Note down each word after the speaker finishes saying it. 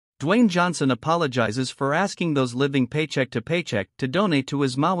Dwayne Johnson apologizes for asking those living paycheck to paycheck to donate to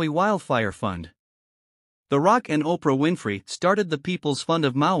his Maui wildfire fund. The Rock and Oprah Winfrey started the People's Fund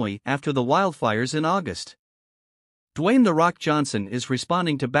of Maui after the wildfires in August. Dwayne "The Rock" Johnson is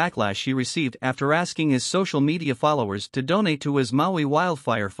responding to backlash he received after asking his social media followers to donate to his Maui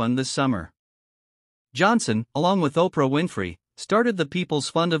wildfire fund this summer. Johnson, along with Oprah Winfrey, started the People's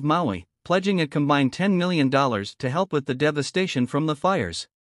Fund of Maui, pledging a combined $10 million to help with the devastation from the fires.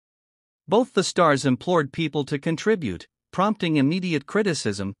 Both the stars implored people to contribute, prompting immediate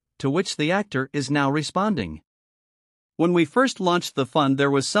criticism, to which the actor is now responding. "When we first launched the fund,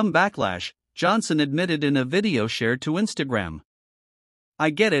 there was some backlash," Johnson admitted in a video shared to Instagram. "I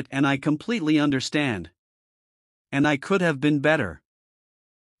get it and I completely understand. And I could have been better.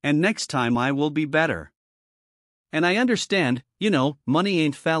 And next time I will be better. And I understand, money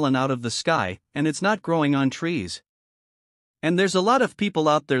ain't falling out of the sky, and it's not growing on trees. And there's a lot of people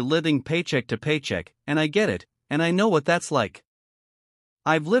out there living paycheck to paycheck, and I get it, and I know what that's like.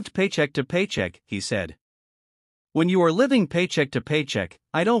 I've lived paycheck to paycheck," he said. "When you are living paycheck to paycheck,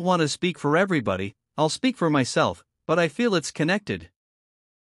 I don't want to speak for everybody, I'll speak for myself, but I feel it's connected.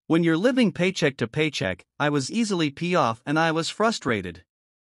 When you're living paycheck to paycheck, I was easily pee off and I was frustrated.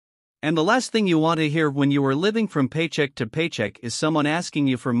 And the last thing you want to hear when you are living from paycheck to paycheck is someone asking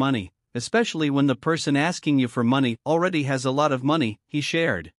you for money, especially when the person asking you for money already has a lot of money," he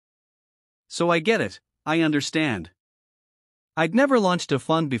shared. "So I get it, I understand. I'd never launched a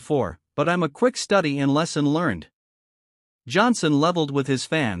fund before, but I'm a quick study and lesson learned." Johnson leveled with his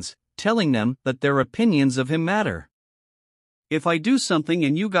fans, telling them that their opinions of him matter. "If I do something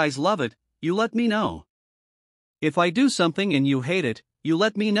and you guys love it, you let me know. If I do something and you hate it, you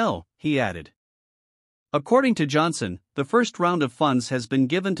let me know," he added. According to Johnson, the first round of funds has been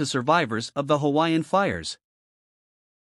given to survivors of the Hawaiian fires.